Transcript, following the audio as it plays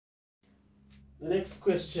The next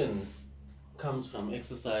question comes from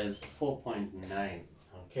exercise 4.9.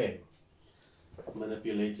 Okay,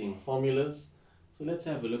 manipulating formulas. So let's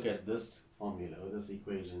have a look at this formula or this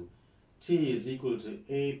equation. T is equal to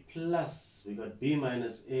A plus, we got B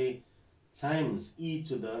minus A times e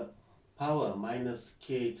to the power minus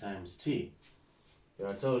k times t. We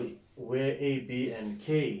are told where A, B, and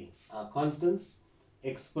K are constants,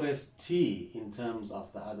 express t in terms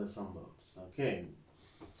of the other symbols. Okay,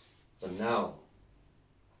 so now,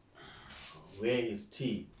 where is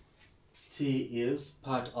t? T is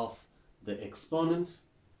part of the exponent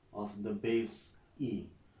of the base e.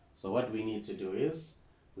 So what we need to do is,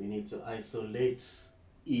 we need to isolate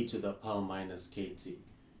e to the power minus kt,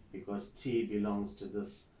 because t belongs to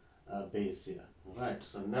this base here. Alright,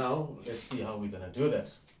 so now let's see how we're going to do that.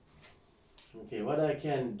 Okay, what I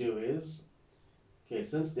can do is, okay,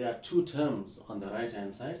 since there are two terms on the right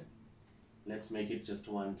hand side, let's make it just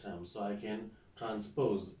one term. So I can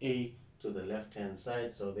transpose a to the left hand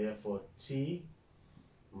side, so therefore t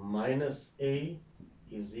minus a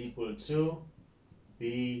is equal to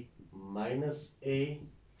b minus a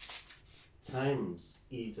times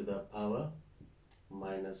e to the power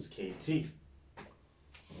minus kt.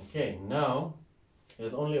 Okay, now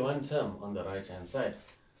there's only one term on the right hand side.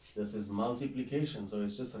 This is multiplication, so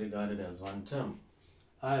it's just regarded as one term.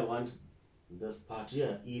 I want this part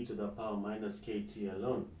here, e to the power minus kt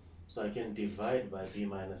alone, so I can divide by b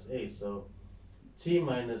minus a. So t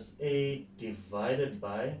minus a divided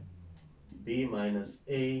by b minus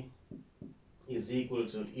a is equal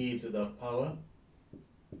to e to the power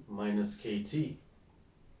minus kt.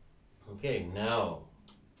 Okay, now,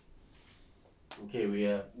 okay,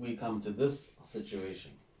 we come to this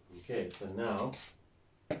situation. Okay, so now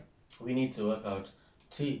we need to work out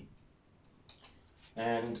t,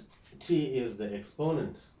 and t is the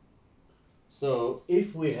exponent. So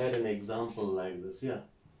if we had an example like this here,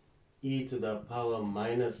 e to the power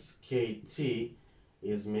minus kt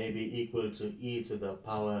is maybe equal to e to the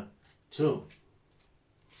power 2.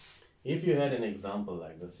 If you had an example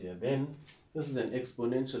like this here, then this is an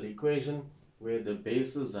exponential equation where the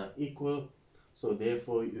bases are equal, so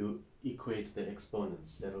therefore you equate the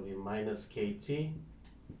exponents. That will be minus kt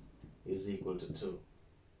is equal to 2.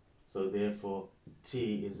 So therefore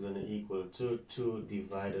t is going to equal to 2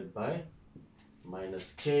 divided by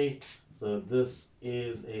minus k. So this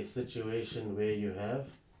is a situation where you have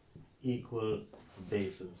equal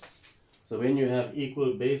bases. So when you have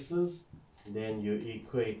equal bases, then you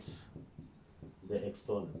equate the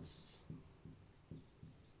exponents.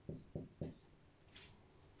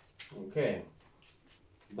 Okay,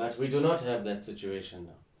 but we do not have that situation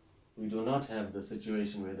now. We do not have the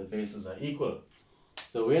situation where the bases are equal.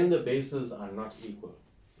 So when the bases are not equal,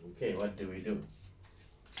 okay, what do we do?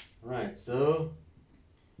 Right, so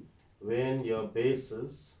when your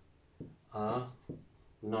bases are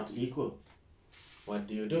not equal, what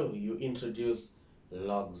do? You introduce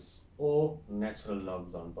logs or natural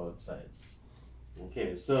logs on both sides.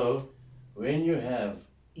 Okay, so when you have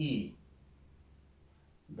e,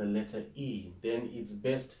 the letter e, then it's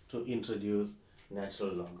best to introduce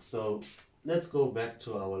natural logs. So let's go back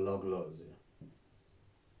to our log laws here.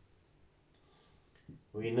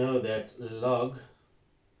 We know that log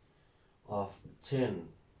of 10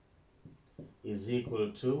 is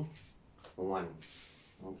equal to 1.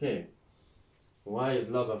 Okay, why is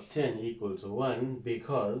log of 10 equal to 1?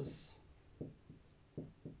 Because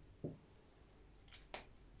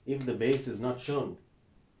if the base is not shown,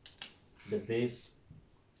 the base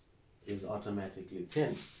is automatically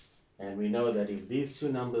 10. And we know that if these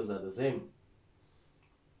two numbers are the same,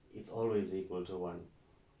 it's always equal to 1.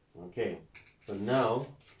 Okay, so now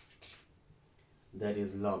that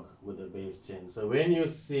is log with the base 10. So when you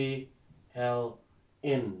see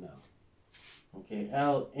ln now, okay,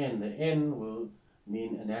 ln, the n will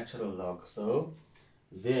mean a natural log. So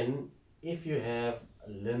then if you have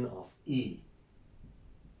ln of e,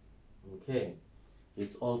 okay,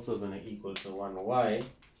 it's also going to equal to 1. Why?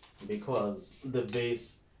 Because the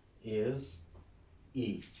base is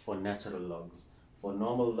e for natural logs. For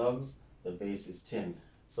normal logs, the base is 10.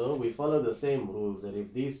 So we follow the same rules that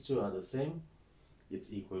if these two are the same,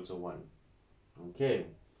 it's equal to 1. Okay,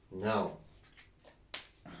 now,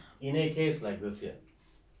 in a case like this here,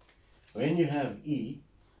 when you have e,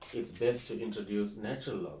 it's best to introduce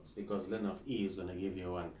natural logs because ln of e is going to give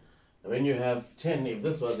you 1. When you have 10, if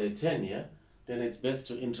this was a 10 here, then it's best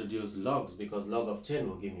to introduce logs because log of 10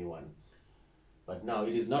 will give me 1. But now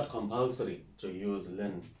it is not compulsory to use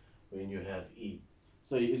ln when you have e.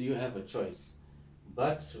 So you have a choice.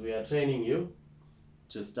 But we are training you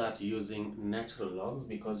to start using natural logs,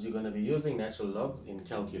 because you're going to be using natural logs in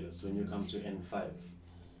calculus when you come to N5.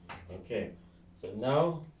 Okay, so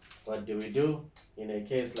now what do we do? In a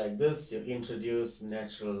case like this, you introduce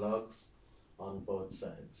natural logs on both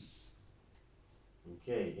sides.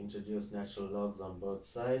 Okay, introduce natural logs on both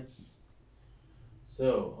sides.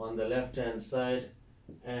 So on the left hand side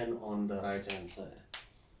and on the right hand side.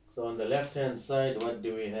 So on the left hand side, what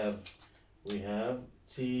do we have? We have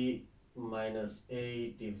t minus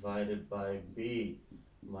a divided by b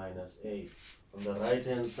minus a. On the right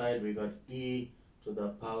hand side, we got e to the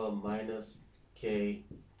power minus kt.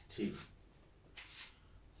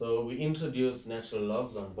 So we introduce natural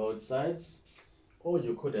logs on both sides, or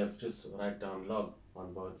you could have just write down log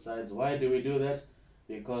on both sides. Why do we do that?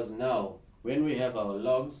 Because now when we have our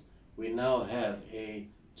logs, we now have a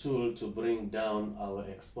tool to bring down our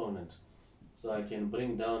exponent. So I can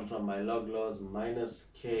bring down from my log laws minus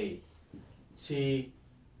k t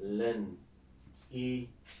ln e,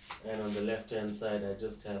 and on the left hand side I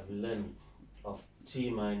just have ln of t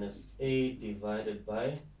minus a divided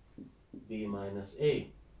by b minus a.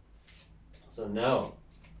 So now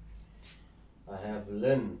I have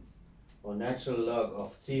ln, or natural log,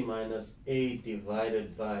 of t minus a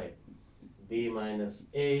divided by b minus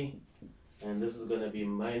a, and this is going to be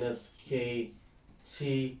minus kt,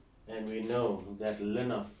 and we know that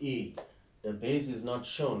ln of e, the base is not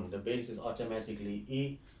shown, the base is automatically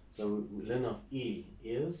e, so ln of e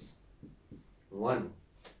is 1.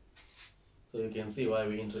 So you can see why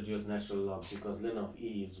we introduce natural log, because ln of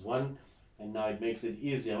e is 1, and now it makes it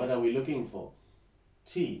easier. What are we looking for?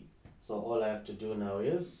 T. So all I have to do now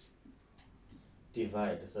is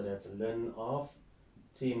divide. So that's ln of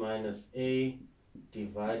t minus a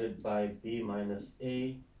divided by b minus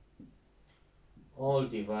a, all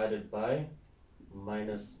divided by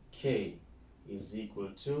minus k is equal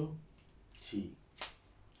to t.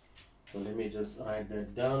 So let me just write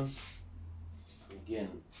that down again.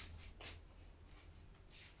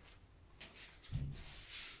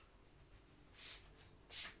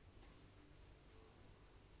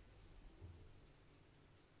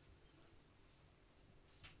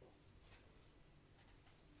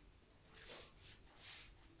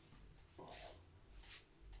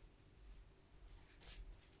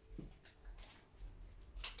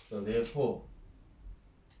 So therefore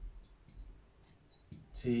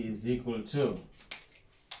t is equal to,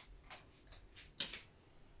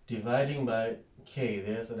 dividing by k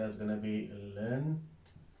there, so that's going to be ln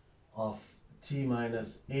of t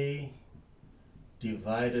minus a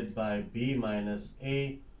divided by b minus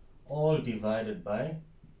a, all divided by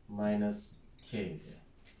minus k.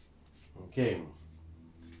 Okay,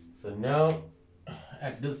 so now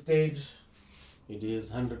at this stage it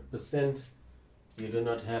is 100%. You do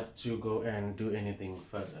not have to go and do anything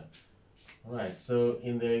further. Alright, so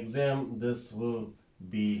in the exam this will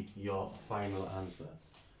be your final answer.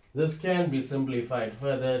 This can be simplified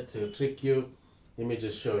further to trick you. Let me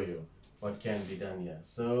just show you what can be done here.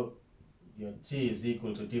 So your t is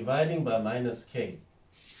equal to, dividing by minus k.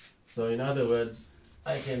 So in other words,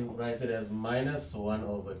 I can write it as minus 1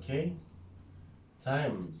 over k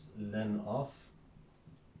times ln of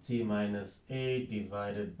t minus a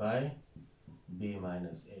divided by b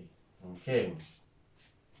minus a. Okay,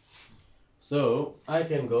 so I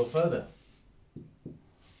can go further.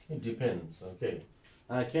 It depends. Okay,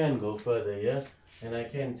 I can go further here, and I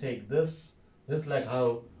can take this, just like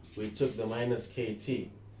how we took the minus kt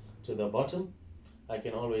to the bottom, I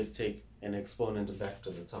can always take an exponent back to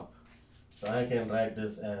the top. So I can write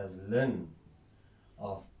this as ln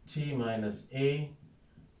of t minus a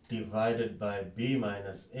divided by b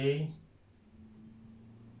minus a,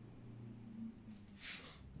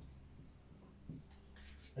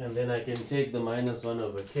 and then I can take the minus 1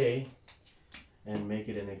 over k and make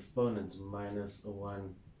it an exponent, minus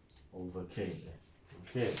 1 over k.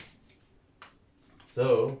 Okay,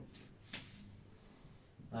 so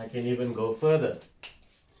I can even go further.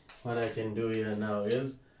 What I can do here now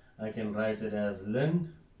is I can write it as ln,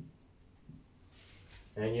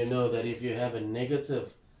 and you know that if you have a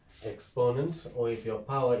negative exponent, or if your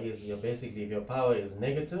power is if your power is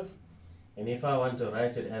negative, and if I want to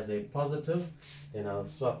write it as a positive, then I'll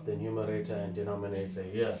swap the numerator and denominator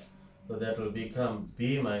here. So that will become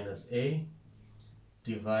b minus a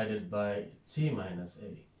divided by t minus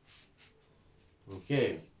a.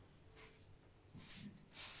 Okay,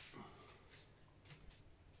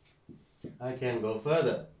 I can go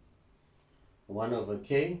further. 1 over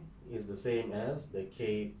k is the same as the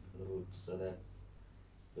kth root, so that's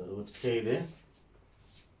the root k there,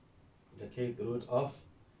 the kth root of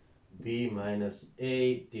b minus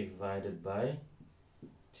a divided by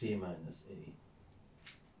t minus a.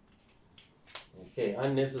 Okay,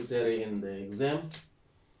 unnecessary in the exam,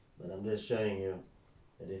 but I'm just showing you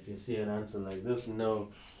that if you see an answer like this, know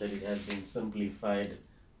that it has been simplified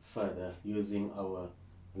further using our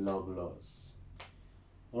log laws.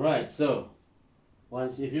 Alright, so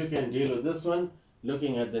once if you can deal with this one,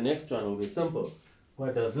 looking at the next one will be simple.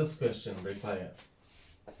 What does this question require?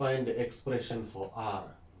 Find the expression for r.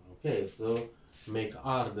 Okay, so make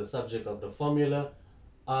r the subject of the formula.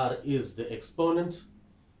 R is the exponent.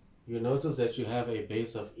 You notice that you have a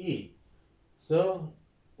base of e. So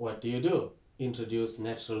what do? Introduce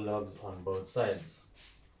natural logs on both sides.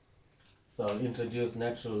 So I'll introduce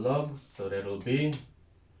natural logs, so that will be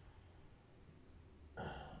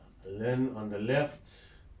ln on the left,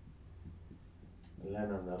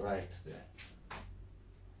 ln on the right there.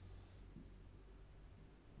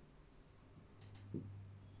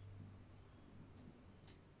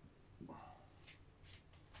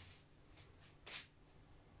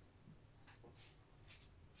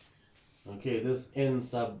 Okay, this n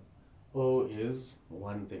sub o is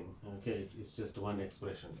one thing. Okay, it's just one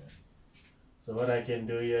expression there. So what I can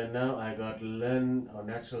do here now, I got ln or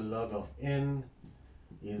natural log of n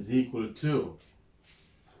is equal to,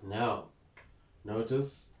 now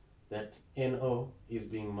notice that no is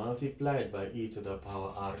being multiplied by e to the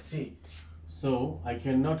power rt. So I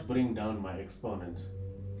cannot bring down my exponent.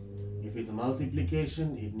 If it's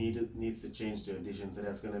multiplication, it needs to change to addition. So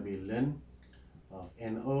that's going to be ln of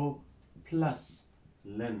no plus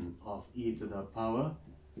ln of e to the power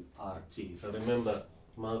rt. So remember,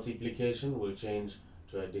 multiplication will change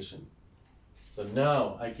to addition. So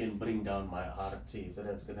now I can bring down my rt. So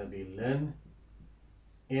that's going to be ln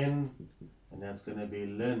n, and that's going to be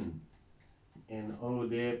ln no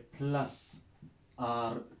there plus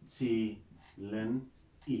rt ln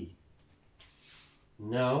e.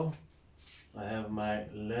 Now I have my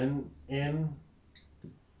ln n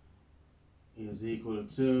is equal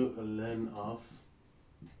to ln of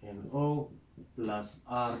no plus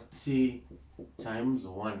rt times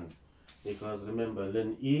 1, because remember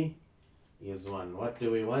ln e is 1. What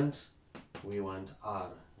do we want? We want r.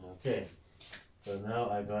 Okay, so now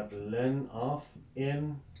I got ln of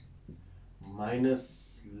n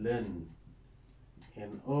minus ln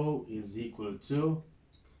no is equal to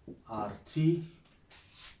rt.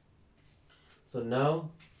 So now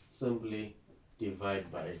simply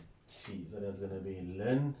divide by t. So that's going to be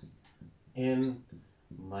ln n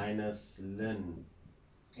minus ln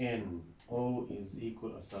no is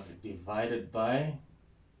equal,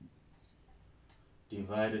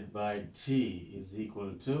 divided by t is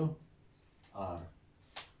equal to r.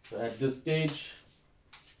 So at this stage,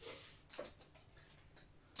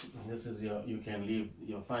 this is you can leave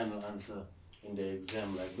your final answer in the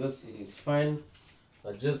exam like this. It is fine,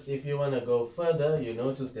 but just if you want to go further, you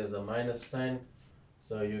notice there's a minus sign,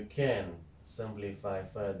 so you can simplify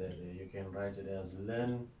further. You can write it as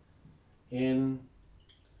ln n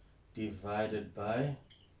divided by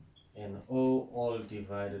no all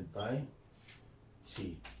divided by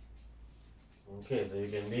t. Okay, so you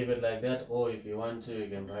can leave it like that, or if you want to, you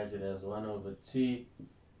can write it as 1 over t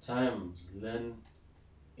times ln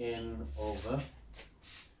n over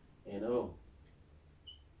no.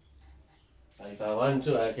 If I want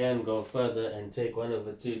to, I can go further and take 1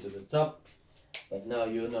 over t to the top, but now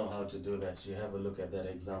you know how to do that. You have a look at that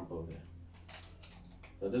example there.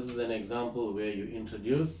 So this is an example where you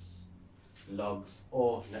introduce logs,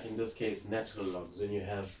 or in this case natural logs, when you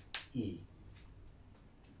have e.